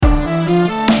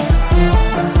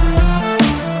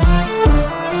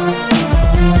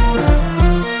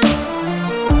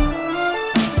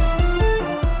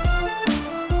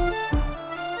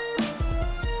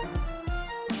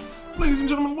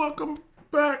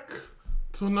back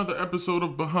to another episode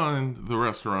of Behind the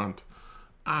Restaurant.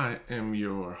 I am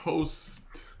your host,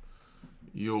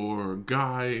 your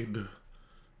guide,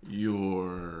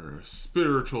 your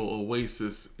spiritual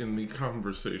oasis in the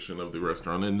conversation of the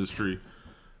restaurant industry.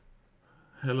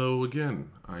 Hello again.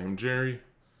 I am Jerry.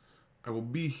 I will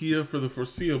be here for the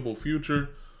foreseeable future.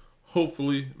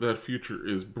 Hopefully that future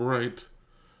is bright.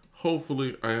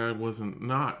 Hopefully I wasn't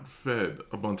not fed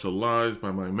a bunch of lies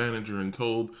by my manager and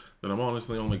told that I'm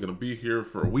honestly only going to be here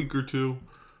for a week or two.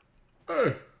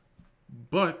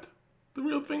 But the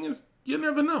real thing is, you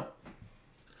never know.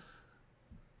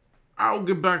 I'll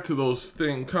get back to those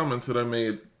comments that I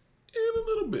made in a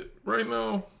little bit. Right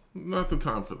now, not the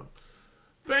time for them.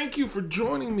 Thank you for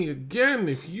joining me again.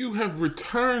 If you have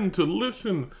returned to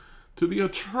listen to the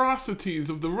atrocities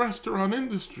of the restaurant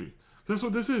industry, that's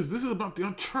what this is. This is about the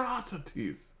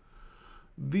atrocities.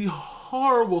 The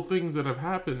horrible things that have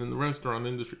happened in the restaurant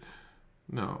industry.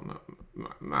 No,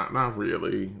 not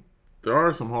really. There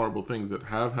are some horrible things that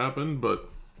have happened, but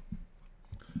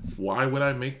why would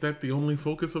I make that the only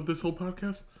focus of this whole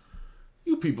podcast?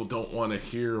 You people don't want to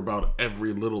hear about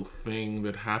every little thing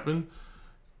that happened.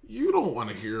 You don't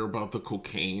want to hear about the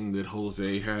cocaine that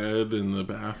Jose had in the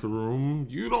bathroom.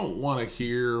 You don't want to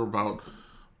hear about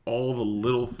all the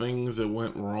little things that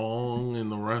went wrong in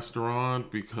the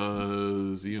restaurant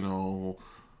because,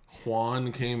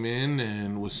 Juan came in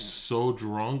and was so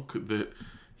drunk that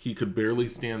he could barely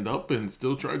stand up and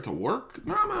still tried to work.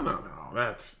 No.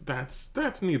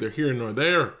 That's neither here nor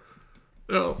there.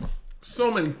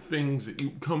 So many things that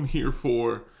you come here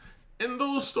for, and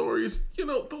those stories,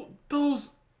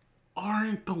 those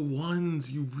aren't the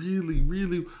ones you really,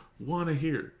 really want to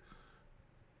hear.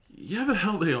 Yeah, the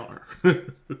hell they are.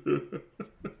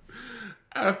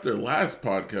 After last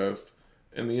podcast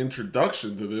and the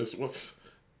introduction to this,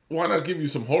 why not give you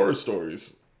some horror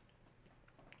stories?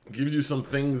 Give you some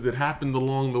things that happened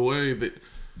along the way that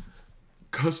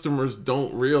customers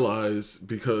don't realize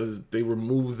because they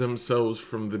remove themselves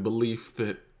from the belief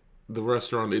that the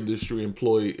restaurant industry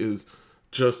employee is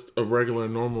just a regular,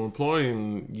 normal employee,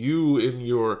 and you in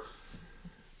your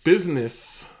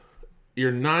business,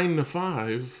 your 9 to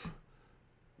 5,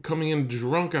 coming in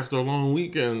drunk after a long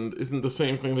weekend isn't the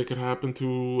same thing that could happen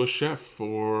to a chef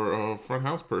or a front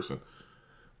house person.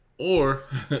 Or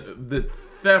the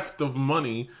theft of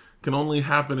money can only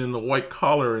happen in the white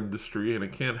collar industry, and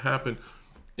it can't happen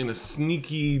in a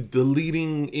sneaky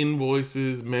deleting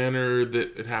invoices manner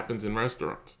that it happens in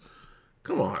restaurants.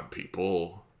 Come on,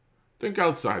 people. Think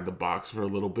outside the box for a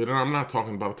little bit. And I'm not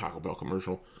talking about a Taco Bell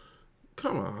commercial.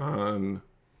 Come on.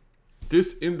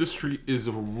 This industry is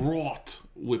wrought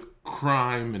with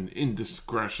crime and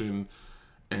indiscretion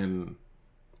and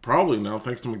probably now,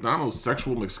 thanks to McDonald's,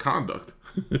 sexual misconduct.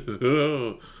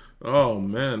 Oh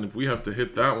man, if we have to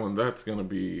hit that one, that's going to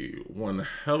be one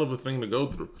hell of a thing to go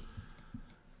through.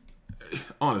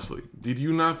 Honestly, did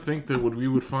you not think that we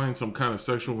would find some kind of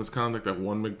sexual misconduct at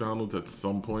one McDonald's at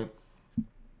some point?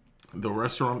 The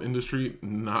restaurant industry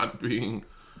not being...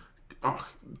 Oh,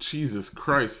 Jesus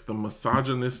Christ, the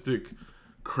misogynistic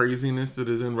craziness that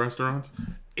is in restaurants.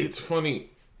 It's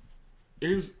funny.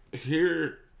 I'm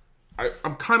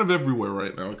kind of everywhere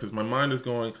right now because my mind is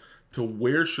going to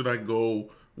where should I go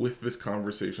with this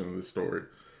conversation and this story?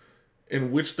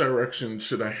 In which direction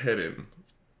should I head in?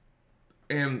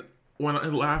 And when I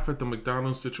laugh at the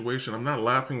McDonald's situation, I'm not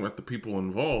laughing at the people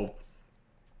involved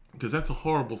because that's a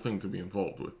horrible thing to be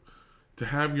involved with. To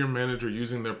have your manager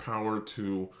using their power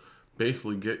to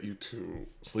basically get you to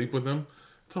sleep with them,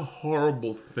 it's a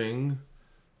horrible thing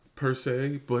per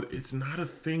se, but it's not a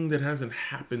thing that hasn't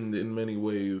happened in many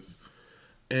ways.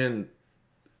 And,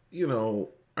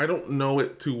 I don't know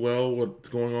it too well what's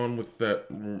going on with that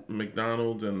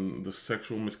McDonald's and the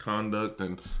sexual misconduct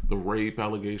and the rape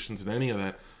allegations and any of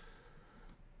that.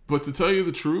 But to tell you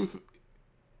the truth,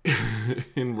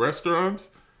 in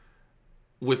restaurants,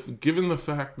 given the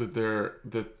fact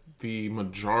that the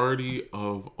majority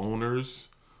of owners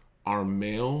are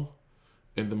male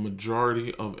and the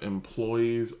majority of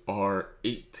employees are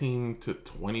 18 to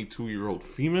 22-year-old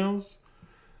females,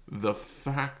 the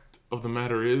fact of the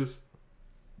matter is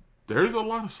there's a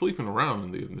lot of sleeping around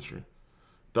in the industry.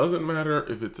 Doesn't matter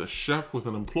if it's a chef with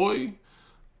an employee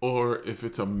or if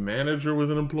it's a manager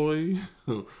with an employee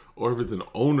or if it's an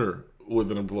owner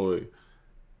with an employee.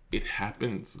 It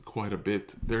happens quite a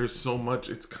bit. There's so much.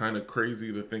 It's kind of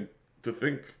crazy to think.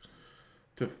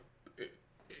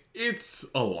 It's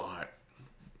a lot.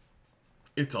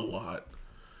 It's a lot.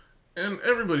 And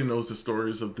everybody knows the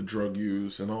stories of the drug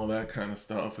use and all that kind of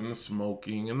stuff and the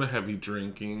smoking and the heavy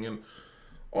drinking and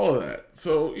all of that.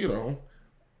 So,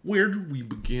 where do we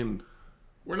begin?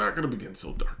 we're not gonna begin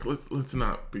so dark. Let's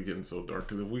not begin so dark,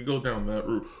 because if we go down that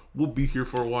route, we'll be here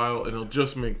for a while, and it'll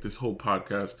just make this whole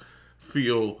podcast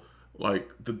feel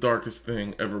like the darkest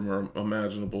thing ever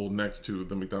imaginable next to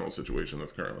the McDonald's situation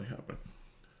that's currently happening.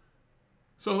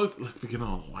 So let's begin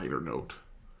on a lighter note.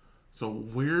 So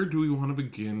where do we want to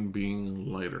begin being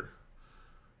lighter?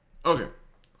 Okay,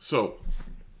 so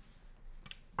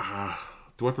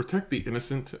do I protect the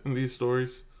innocent in these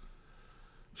stories?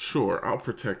 Sure, I'll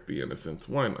protect the innocent.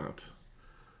 Why not?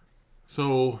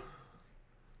 So,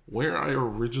 where I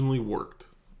originally worked,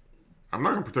 I'm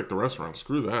not gonna protect the restaurant.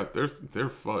 Screw that. They're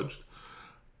fudged.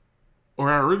 Where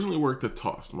I originally worked at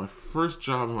Toast, my first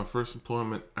job and my first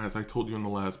employment, as I told you in the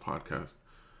last podcast,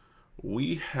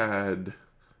 we had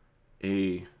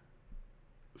a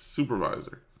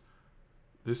supervisor.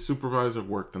 This supervisor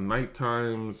worked the night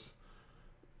times.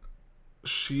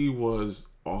 She was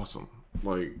awesome.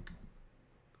 Like,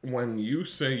 when you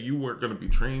say you weren't going to be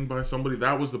trained by somebody,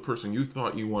 that was the person you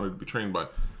thought you wanted to be trained by.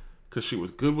 Because she was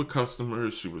good with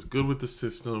customers, she was good with the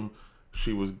system,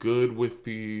 she was good with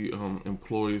the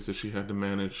employees that she had to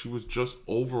manage. She was just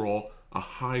overall a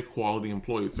high quality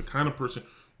employee. It's the kind of person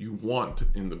you want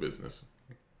in the business.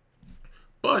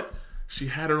 But she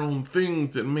had her own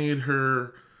things that made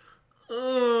her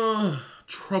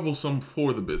troublesome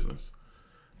for the business.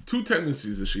 Two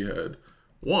tendencies that she had.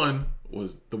 One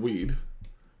was the weed,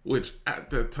 which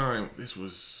at that time, this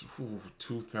was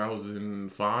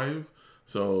 2005,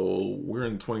 so we're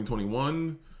in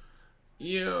 2021.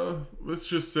 Yeah, let's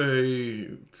just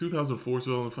say 2004,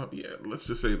 2005. Yeah, let's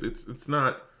just say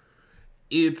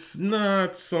it's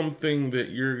not something that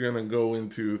you're gonna go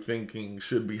into thinking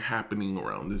should be happening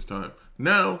around this time.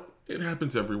 Now it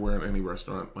happens everywhere in any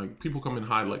restaurant. Like, people come in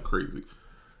high like crazy.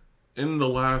 In the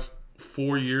last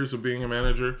 4 years of being a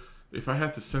manager, if I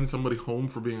had to send somebody home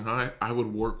for being high, I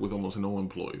would work with almost no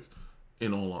employees,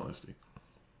 in all honesty.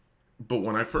 But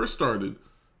when I first started,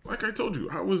 like I told you,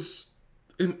 I was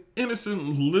an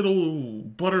innocent little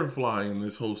butterfly in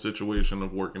this whole situation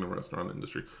of working in the restaurant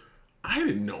industry. I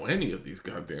didn't know any of these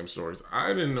goddamn stories.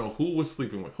 I didn't know who was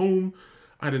sleeping with whom.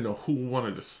 I didn't know who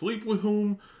wanted to sleep with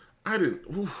whom. I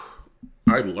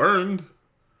learned.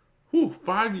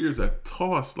 5 years at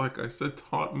Toss, like I said,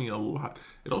 taught me a lot.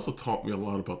 It also taught me a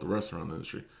lot about the restaurant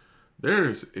industry.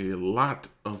 There's a lot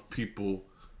of people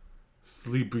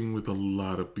sleeping with a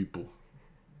lot of people.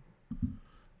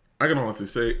 I can honestly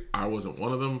say I wasn't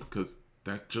one of them, because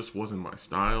that just wasn't my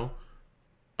style.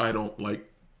 I don't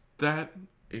like that.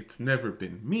 It's never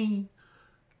been me.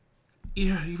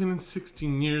 Yeah, even in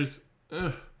 16 years,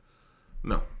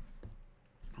 no.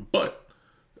 But,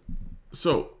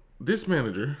 so, this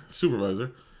manager,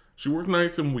 supervisor, she worked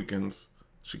nights and weekends.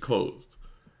 She closed.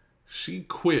 She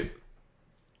quit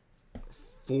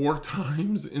 4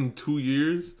 times in 2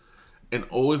 years and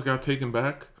always got taken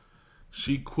back.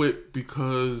 She quit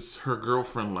because her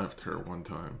girlfriend left her one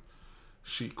time.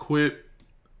 She quit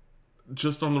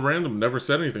just on the random, never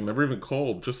said anything, never even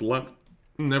called, just left,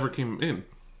 never came in.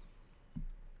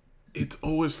 It's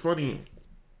always funny.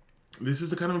 This is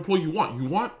the kind of employee you want. You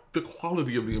want the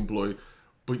quality of the employee,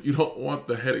 but you don't want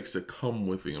the headaches that come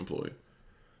with the employee.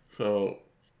 So,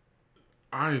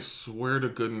 I swear to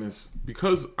goodness,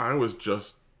 because I was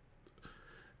just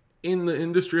in the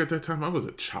industry at that time, I was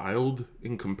a child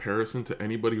in comparison to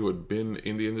anybody who had been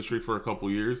in the industry for a couple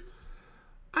years.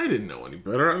 I didn't know any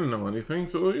better. I didn't know anything.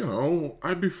 So,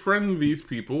 I befriend these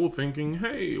people thinking,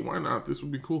 hey, why not? This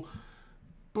would be cool.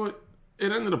 But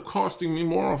it ended up costing me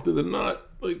more often than not.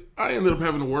 Like, I ended up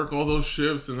having to work all those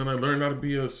shifts, and then I learned how to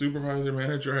be a supervisor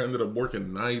manager. I ended up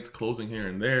working nights, closing here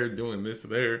and there, doing this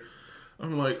there.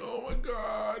 I'm like, oh my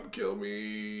God, kill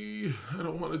me. I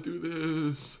don't want to do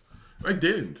this. I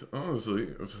didn't,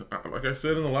 honestly. Like I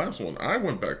said in the last one, I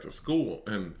went back to school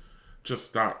and just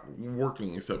stopped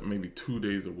working except maybe 2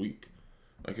 days a week.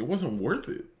 Like, it wasn't worth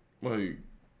it. Like,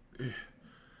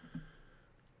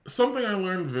 something I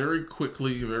learned very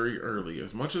quickly, very early.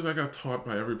 As much as I got taught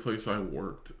by every place I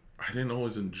worked, I didn't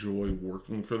always enjoy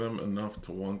working for them enough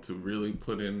to want to really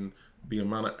put in the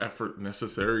amount of effort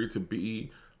necessary to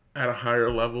be at a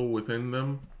higher level within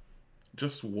them.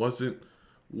 Just wasn't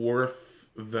worth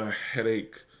the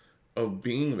headache of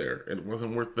being there. It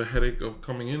wasn't worth the headache of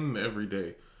coming in every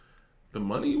day. The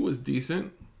money was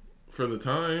decent for the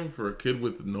time, for a kid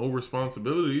with no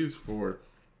responsibilities, for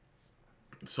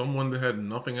someone that had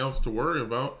nothing else to worry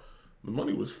about. The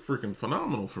money was freaking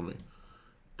phenomenal for me.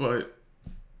 But,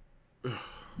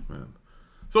 man.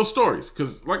 So, stories.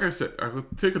 Because, like I said, I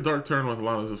could take a dark turn with a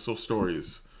lot of this. So,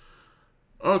 stories.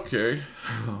 Okay.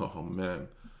 Oh, man.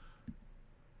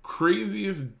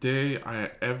 Craziest day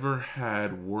I ever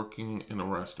had working in a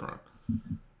restaurant.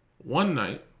 One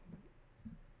night,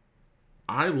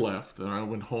 I left and I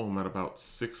went home at about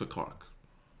 6 o'clock.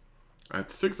 At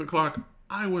 6 o'clock,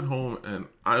 I went home and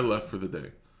I left for the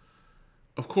day.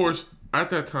 Of course, at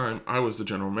that time, I was the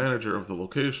general manager of the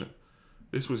location.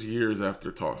 This was years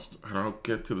after Tossed, and I'll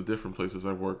get to the different places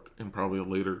I worked in probably a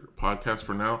later podcast.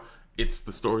 For now, it's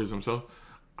the stories themselves.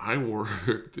 I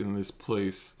worked in this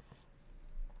place,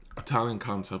 Italian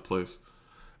concept place,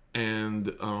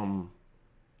 and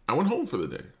I went home for the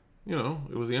day. You know,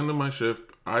 it was the end of my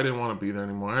shift. I didn't want to be there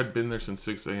anymore. I had been there since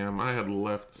 6 a.m. I had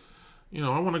left. You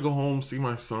know, I want to go home, see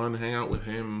my son, hang out with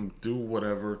him, do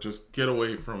whatever, just get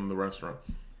away from the restaurant.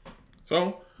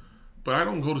 So, but I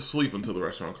don't go to sleep until the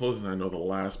restaurant closes and I know the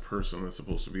last person that's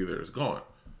supposed to be there is gone.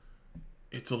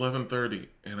 It's 11:30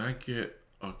 and I get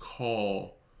a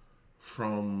call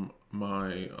from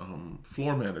my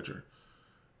floor manager.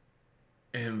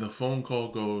 And the phone call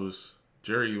goes,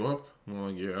 "Jerry, you up?" I'm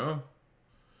like, "Yeah."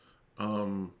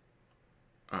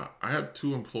 I have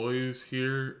 2 employees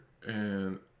here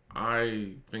and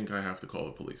I think I have to call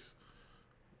the police.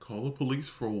 Call the police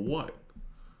for what?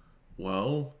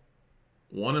 Well,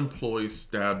 one employee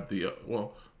stabbed the...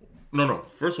 No.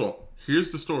 First of all,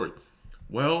 here's the story.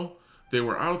 Well, they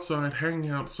were outside hanging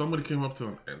out. Somebody came up to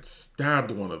them and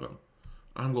stabbed one of them.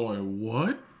 I'm going,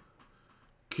 what?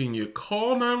 Can you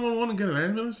call 911 and get an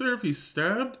ambulance there if he's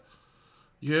stabbed?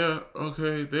 Yeah,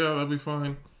 okay. Yeah, that'd be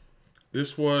fine.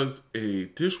 This was a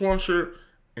dishwasher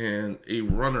and a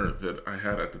runner that I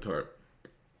had at the time.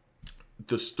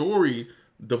 The story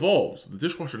devolves. The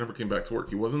dishwasher never came back to work.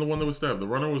 He wasn't the one that was stabbed. The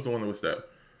runner was the one that was stabbed.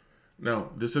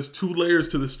 Now, this has 2 layers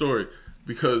to the story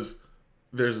because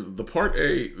there's the part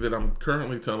A that I'm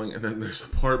currently telling, and then there's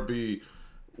the part B,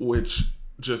 which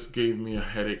just gave me a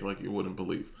headache like you wouldn't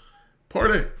believe.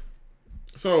 Part A.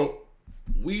 So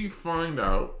we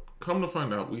come to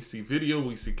find out, we see video,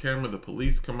 we see camera, the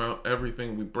police come out,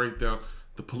 everything, we break down.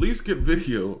 The police get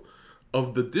video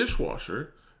of the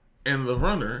dishwasher and the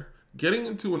runner getting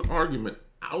into an argument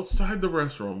outside the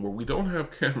restaurant where we don't have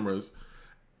cameras,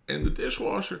 and the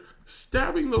dishwasher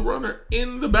stabbing the runner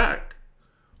in the back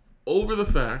over the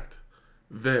fact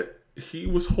that he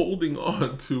was holding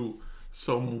on to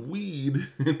some weed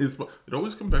in his... It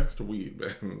always comes back to weed,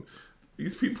 man.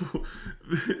 These people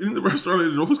in the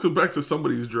restaurant, it always comes back to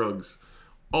somebody's drugs.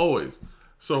 Always.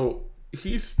 So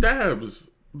he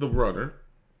stabs the runner,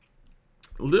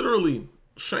 literally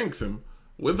shanks him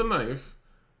with a knife.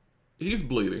 He's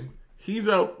bleeding. He's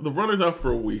out. The runner's out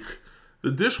for a week.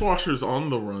 The dishwasher's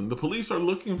on the run. The police are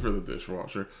looking for the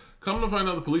dishwasher. Come to find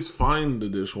out, the police find the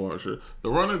dishwasher. The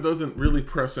runner doesn't really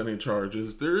press any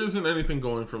charges. There isn't anything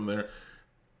going from there.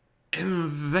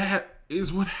 And that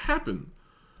is what happened.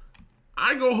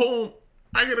 I go home.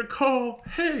 I get a call.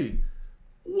 Hey,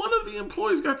 one of the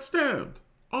employees got stabbed.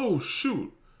 Oh,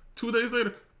 shoot. 2 days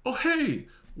later. Oh, hey,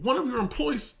 one of your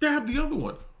employees stabbed the other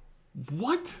one.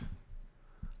 What?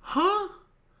 Huh?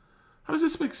 How does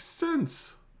this make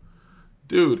sense?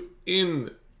 Dude,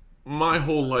 in my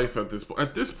whole life at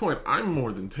this point, I'm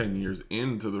more than 10 years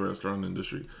into the restaurant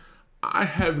industry. I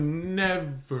have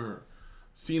never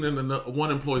seen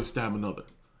one employee stab another.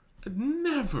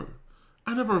 Never.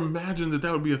 I never imagined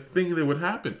that would be a thing that would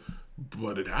happen.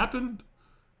 But it happened.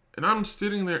 And I'm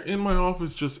sitting there in my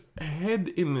office, just head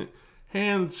in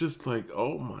hands, just like,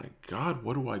 oh my God,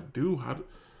 what do I do?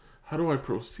 How do I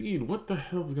proceed? What the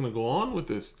hell is going to go on with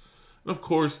this? And of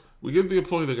course, we give the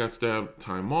employee that got stabbed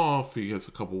time off. He gets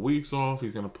a couple weeks off.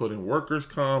 He's going to put in workers'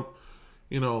 comp.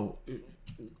 You know,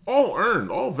 all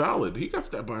earned, all valid. He got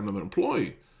stabbed by another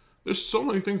employee. There's so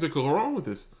many things that go wrong with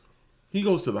this. He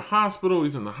goes to the hospital.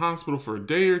 He's in the hospital for a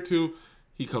day or two.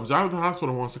 He comes out of the hospital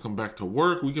and wants to come back to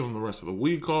work. We give him the rest of the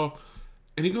week off.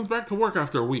 And he comes back to work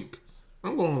after a week.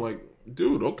 I'm going like,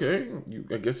 dude, okay.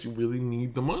 I guess you really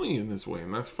need the money in this way.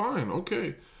 And that's fine.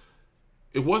 Okay.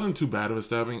 It wasn't too bad of a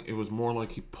stabbing. It was more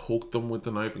like he poked them with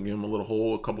the knife and gave him a little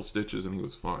hole, a couple stitches, and he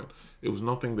was fine. It was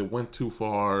nothing that went too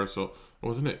far, so it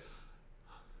wasn't it.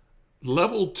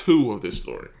 Level 2 of this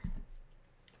story.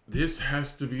 This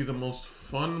has to be the most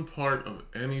fun part of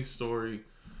any story.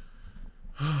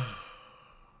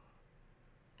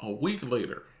 A week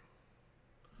later,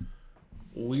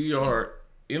 we are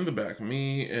in the back.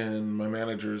 Me and my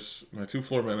managers, my 2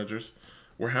 floor managers,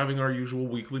 we're having our usual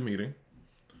weekly meeting.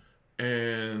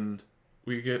 And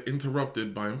we get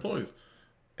interrupted by employees.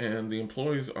 And the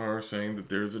employees are saying that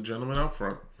there's a gentleman out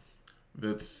front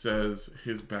that says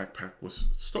his backpack was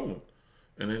stolen.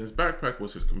 And in his backpack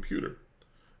was his computer.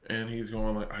 And he's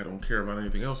going like, I don't care about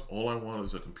anything else. All I want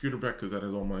is a computer back because that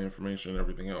has all my information and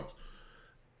everything else.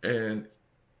 And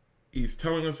he's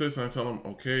telling us this, and I tell him,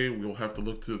 okay, we'll have to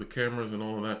look through the cameras and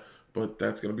all of that. but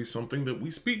that's going to be something that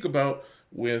we speak about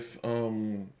with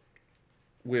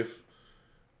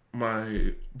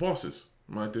my bosses,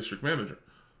 my district manager.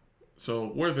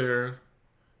 So we're there.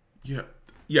 Yeah.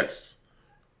 Yes.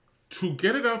 To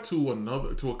get it out to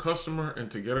a customer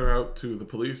and to get it out to the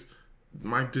police,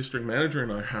 my district manager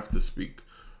and I have to speak.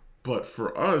 But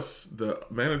for us, the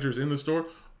managers in the store,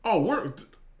 we're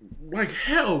like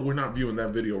hell, we're not viewing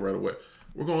that video right away.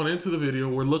 We're going into the video,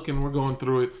 we're looking, we're going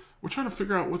through it, we're trying to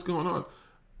figure out what's going on.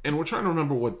 And we're trying to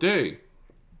remember what day.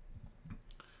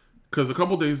 Because a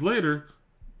couple days later,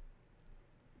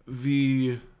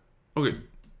 I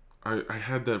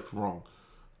had that wrong.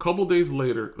 A couple days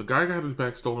later, the guy got his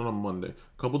bag stolen on Monday.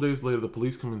 A couple days later, the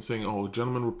police come in saying, a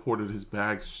gentleman reported his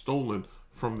bag stolen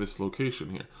from this location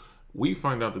here. We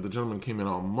find out that the gentleman came in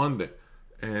on Monday.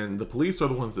 And the police are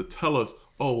the ones that tell us,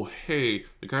 hey,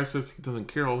 the guy says he doesn't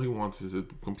care. All he wants is a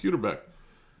computer back.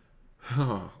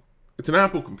 It's an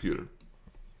Apple computer.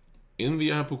 In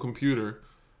the Apple computer,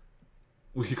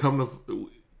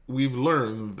 we've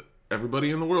learned, everybody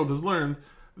in the world has learned,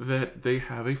 that they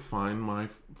have a Find My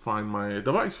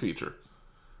Device feature.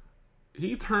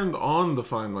 He turned on the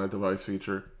Find My Device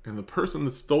feature, and the person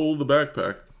that stole the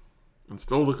backpack and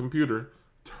stole the computer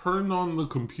turned on the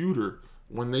computer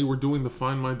when they were doing the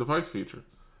Find My Device feature.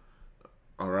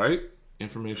 All right,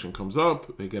 information comes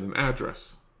up, they get an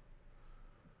address.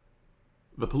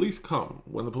 The police come.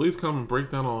 When the police come and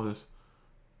break down all this,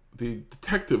 the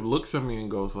detective looks at me and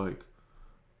goes like,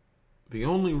 the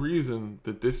only reason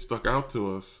that this stuck out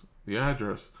to us, the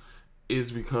address,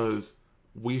 is because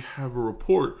we have a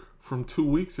report from 2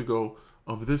 weeks ago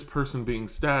of this person being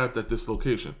stabbed at this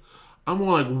location. I'm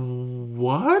like,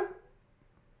 what?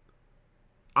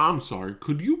 I'm sorry,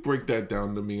 could you break that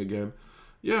down to me again?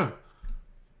 Yeah.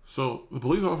 So the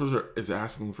police officer is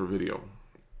asking for video.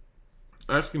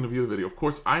 Asking to view the video. Of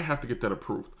course, I have to get that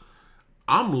approved.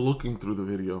 I'm looking through the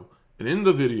video, and in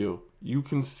the video, you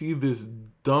can see this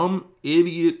dumb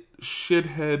idiot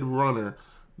shithead runner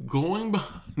going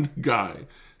behind the guy,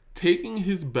 taking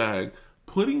his bag,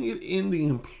 putting it in the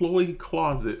employee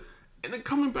closet, and then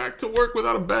coming back to work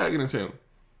without a bag in his hand.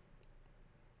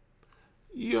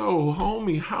 Yo,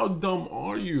 homie, how dumb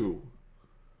are you?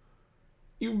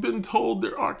 You've been told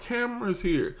there are cameras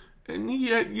here, and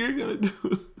yet you're gonna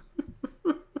do...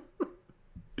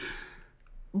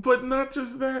 But not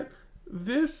just that,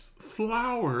 this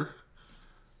flower...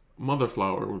 Mother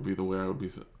flower would be the way I would be.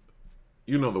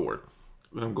 You know the word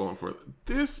that I'm going for.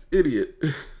 This idiot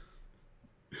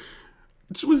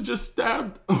was just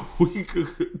stabbed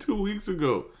 2 weeks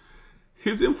ago.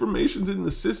 His information's in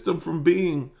the system from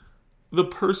being the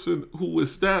person who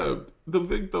was stabbed, the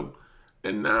victim.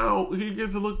 And now he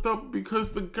gets looked up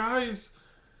because the guy's...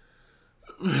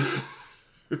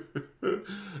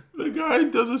 the guy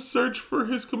does a search for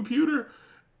his computer,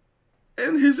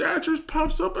 and his address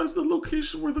pops up as the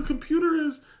location where the computer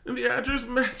is, and the address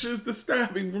matches the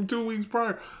stabbing from 2 weeks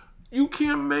prior. You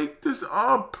can't make this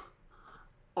up.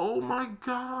 Oh my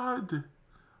God.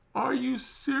 Are you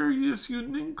serious, you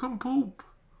nincompoop?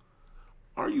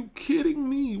 Are you kidding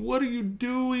me? What are you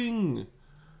doing?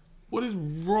 What is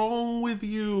wrong with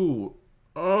you?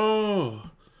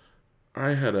 Oh, I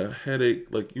had a headache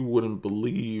like you wouldn't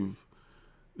believe.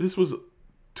 This was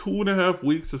 2.5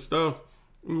 weeks of stuff.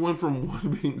 We went from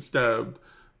one being stabbed,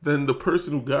 then the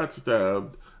person who got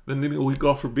stabbed, then needing a week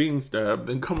off for being stabbed,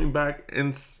 then coming back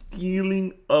and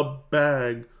stealing a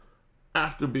bag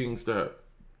after being stabbed.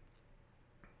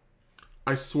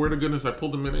 I swear to goodness, I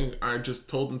pulled him in and I just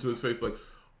told him to his face, like,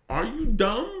 are you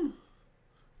dumb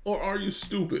or are you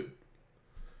stupid?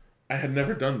 I had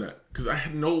never done that because I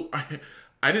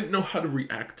didn't know how to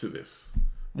react to this.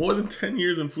 More than 10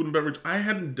 years in food and beverage, I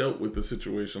hadn't dealt with a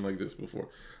situation like this before.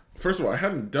 First of all, I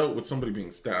hadn't dealt with somebody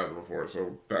being stabbed before,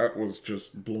 so that was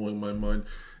just blowing my mind.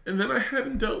 And then I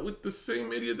hadn't dealt with the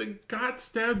same idiot that got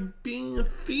stabbed being a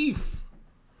thief.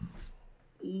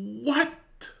 What?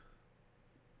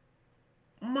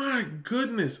 My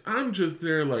goodness, I'm just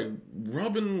there like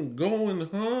rubbing, going,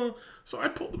 huh? So I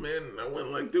pulled him in and I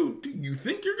went like, dude, do you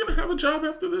think you're going to have a job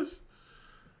after this?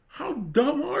 How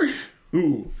dumb are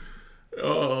you?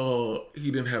 Oh,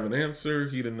 he didn't have an answer.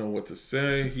 He didn't know what to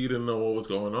say. He didn't know what was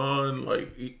going on.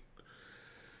 Like,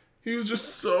 he was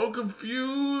just so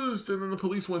confused. And then the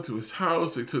police went to his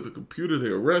house. They took the computer. They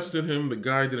arrested him. The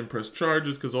guy didn't press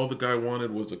charges because all the guy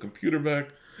wanted was a computer back.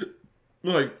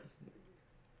 Like,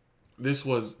 this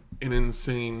was an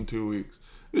insane 2 weeks.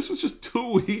 This was just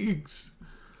 2 weeks.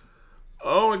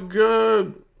 Oh, my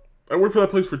God. I worked for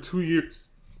that place for 2 years.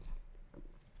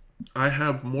 I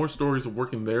have more stories of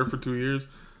working there for 2 years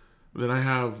than I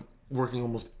have working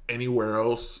almost anywhere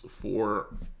else for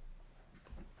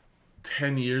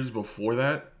 10 years before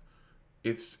that,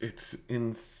 it's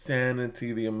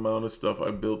insanity the amount of stuff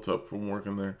I built up from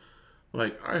working there.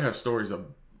 Like, I have stories of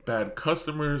bad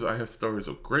customers, I have stories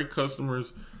of great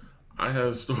customers, I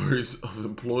have stories of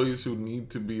employees who need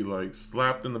to be like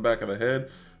slapped in the back of the head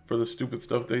for the stupid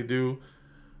stuff they do.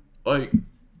 Like,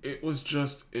 it was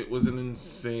an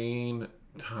insane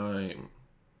time.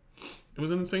 It was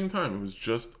an insane time. It was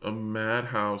just a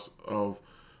madhouse of,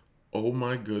 oh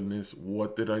my goodness,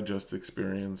 what did I just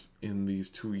experience in these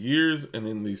 2 years and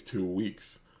in these 2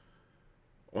 weeks?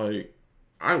 Like,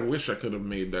 I wish I could have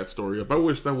made that story up. I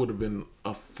wish that would have been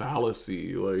a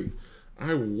fallacy. Like,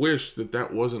 I wish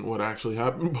that wasn't what actually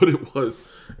happened, but it was.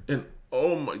 And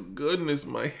oh my goodness,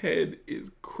 my head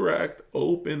is cracked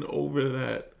open over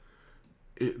that.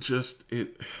 It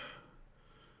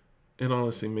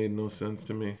honestly made no sense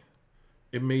to me.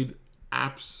 It made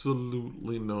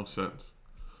absolutely no sense.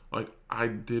 Like, I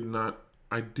do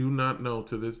not know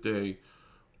to this day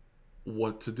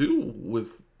what to do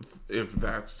with, if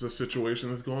that's the situation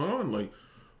that's going on. Like,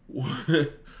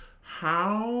 what,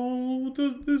 how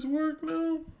does this work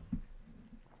now?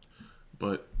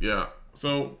 But yeah,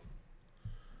 so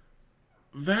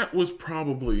that was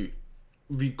probably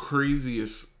the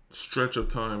craziest stretch of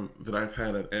time that I've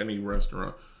had at any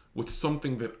restaurant with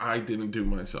something that I didn't do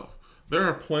myself. There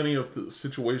are plenty of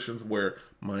situations where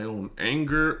my own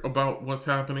anger about what's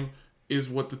happening is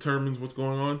what determines what's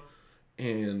going on.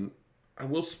 And I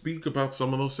will speak about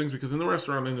some of those things because in the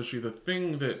restaurant industry, the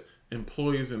thing that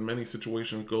employees in many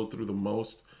situations go through the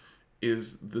most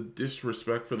is the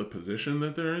disrespect for the position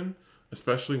that they're in,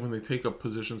 especially when they take up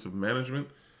positions of management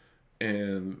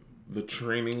and the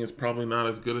training is probably not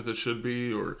as good as it should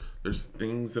be, or there's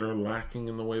things that are lacking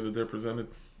in the way that they're presented.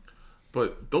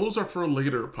 But those are for a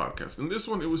later podcast. In this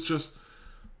one, it was just,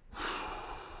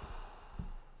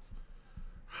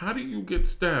 how do you get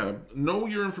stabbed? Know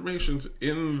your information's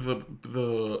in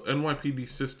the NYPD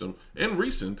system and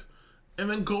recent, and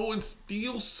then go and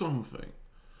steal something.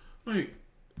 Like,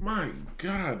 my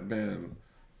God, man.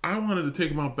 I wanted to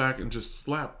take him out back and just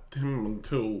slap him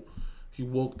until he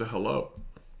woke the hell up.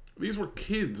 These were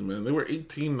kids, man. They were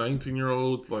 18,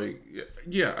 19-year-olds. Like,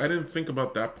 yeah, I didn't think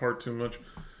about that part too much.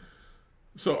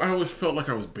 So I always felt like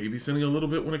I was babysitting a little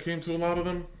bit when it came to a lot of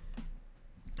them.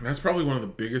 And that's probably one of the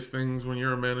biggest things when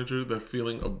you're a manager, that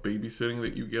feeling of babysitting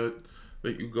that you get,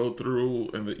 that you go through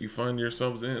and that you find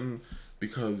yourselves in,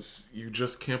 because you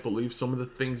just can't believe some of the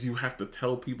things you have to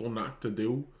tell people not to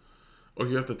do, or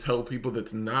you have to tell people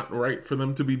that's not right for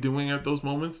them to be doing at those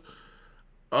moments.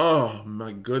 Oh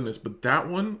my goodness. But that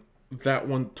one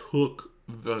took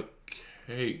the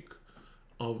cake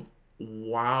of,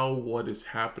 wow, what is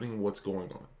happening? What's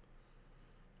going on?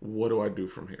 What do I do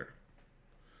from here?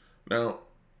 Now,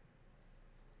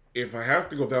 if I have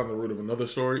to go down the route of another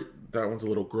story, that one's a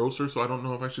little grosser, so I don't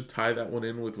know if I should tie that one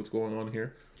in with what's going on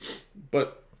here.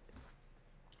 But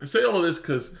I say all of this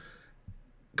because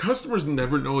customers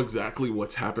never know exactly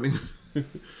what's happening.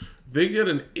 They get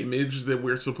an image that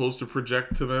we're supposed to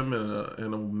project to them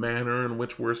in a manner in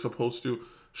which we're supposed to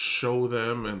show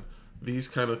them, and these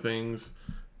kind of things.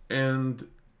 And,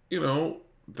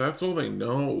 that's all they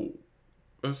know.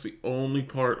 That's the only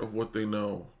part of what they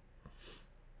know.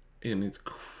 And it's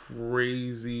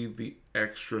crazy the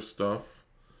extra stuff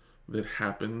that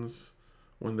happens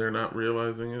when they're not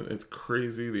realizing it. It's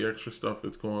crazy the extra stuff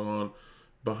that's going on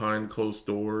behind closed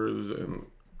doors and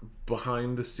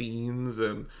behind the scenes.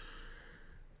 And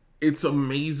it's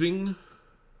amazing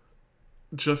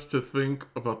just to think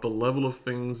about the level of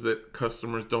things that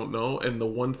customers don't know. And the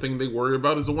one thing they worry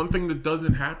about is the one thing that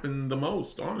doesn't happen the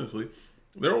most, honestly.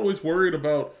 They're always worried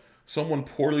about someone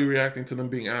poorly reacting to them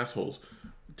being assholes.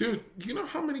 Dude, you know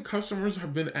how many customers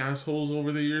have been assholes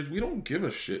over the years? We don't give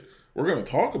a shit. We're going to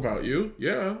talk about you,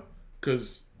 yeah,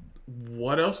 because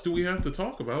what else do we have to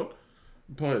talk about?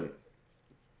 But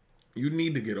you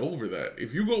need to get over that.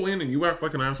 If you go in and you act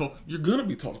like an asshole, you're going to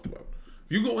be talked about.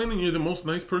 If you go in and you're the most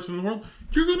nice person in the world,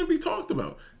 you're going to be talked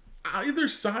about. Either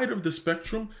side of the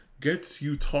spectrum gets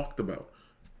you talked about.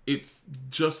 It's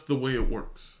just the way it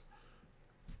works.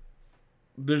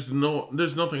 There's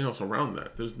nothing else around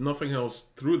that. There's nothing else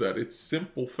through that. It's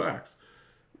simple facts.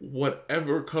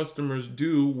 Whatever customers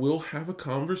do will have a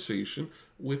conversation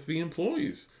with the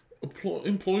employees.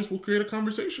 Employees will create a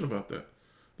conversation about that.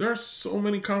 There are so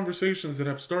many conversations that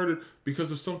have started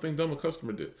because of something dumb a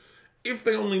customer did. If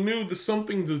they only knew the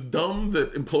something just dumb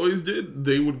that employees did,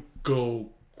 they would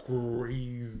go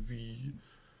crazy.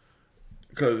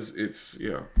 Because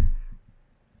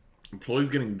employees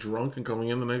getting drunk and coming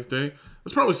in the next day,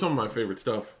 that's probably some of my favorite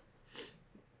stuff.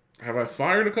 Have I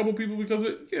fired a couple people because of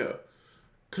it? Yeah.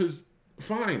 Because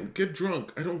Fine, get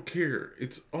drunk. I don't care.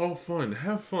 It's all fun.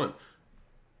 Have fun.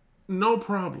 No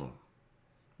problem.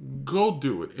 Go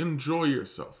do it. Enjoy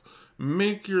yourself.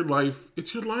 Make your life,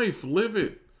 it's your life. Live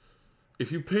it.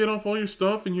 If you paid off all your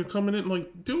stuff and you're coming in,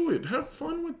 like, do it. Have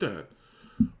fun with that.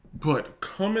 But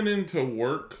coming into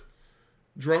work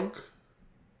drunk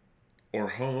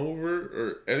or hungover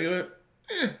or any of that,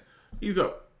 ease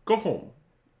up. Go home.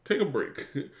 Take a break.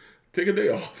 Take a day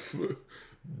off.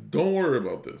 Don't worry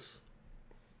about this.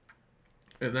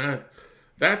 And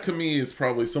that to me is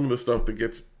probably some of the stuff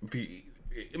that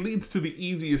it leads to the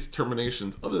easiest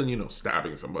terminations, other than,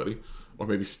 stabbing somebody or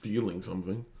maybe stealing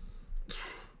something.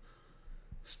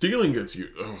 Stealing gets you.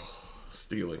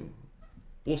 Stealing.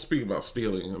 We'll speak about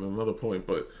stealing at another point,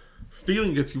 but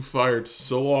stealing gets you fired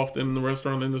so often in the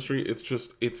restaurant industry.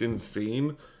 It's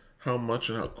insane how much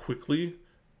and how quickly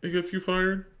it gets you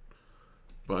fired.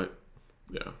 But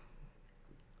yeah.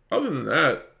 Other than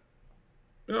that,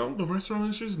 the restaurant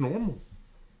industry is normal.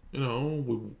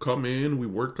 We come in, we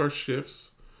work our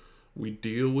shifts, we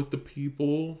deal with the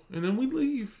people, and then we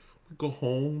leave. We go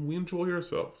home, we enjoy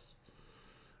ourselves.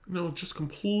 Just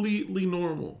completely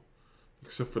normal.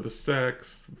 Except for the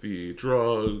sex, the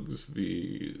drugs,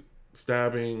 the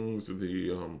stabbings,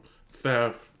 the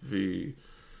theft, the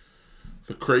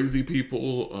crazy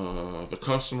people, the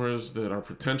customers that are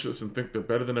pretentious and think they're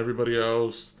better than everybody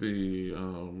else, the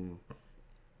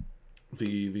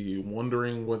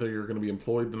wondering whether you're going to be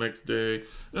employed the next day.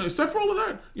 Except for all of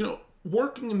that,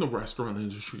 working in the restaurant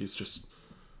industry is just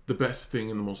the best thing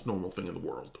and the most normal thing in the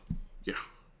world. Yeah,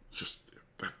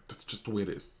 that's just the way it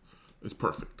is. It's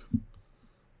perfect.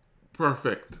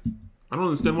 Perfect. I don't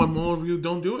understand why more of you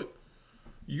don't do it.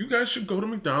 You guys should go to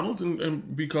McDonald's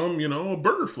and become, a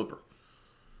burger flipper.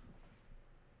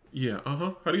 Yeah,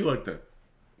 How do you like that?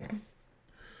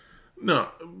 No,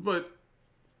 but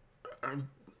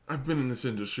I've been in this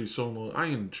industry so long. I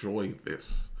enjoy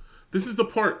this. This is the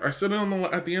part I said it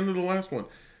at the end of the last one.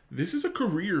 This is a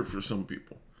career for some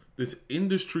people. This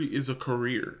industry is a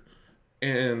career,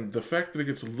 and the fact that it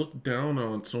gets looked down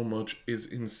on so much is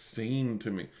insane to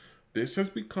me. This has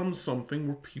become something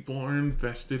where people are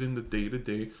invested in the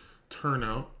day-to-day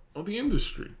turnout of the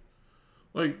industry.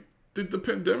 Like, did the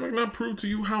pandemic not prove to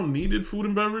you how needed food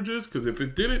and beverage is? Because if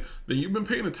it didn't, then you've been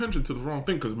paying attention to the wrong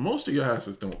thing, because most of your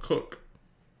asses don't cook.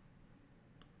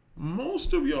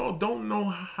 Most of y'all don't know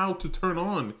how to turn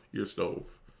on your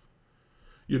stove.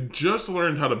 You just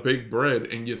learned how to bake bread,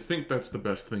 and you think that's the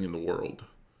best thing in the world.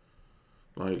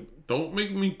 Like, don't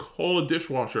make me call a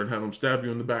dishwasher and have them stab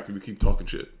you in the back if you keep talking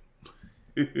shit.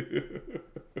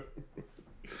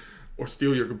 Or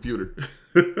steal your computer.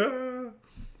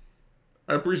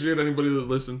 I appreciate anybody that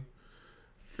listened.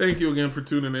 Thank you again for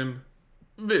tuning in.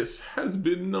 This has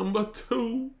been number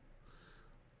 2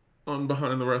 on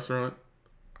Behind the Restaurant.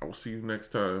 I will see you next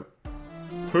time.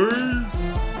 Peace.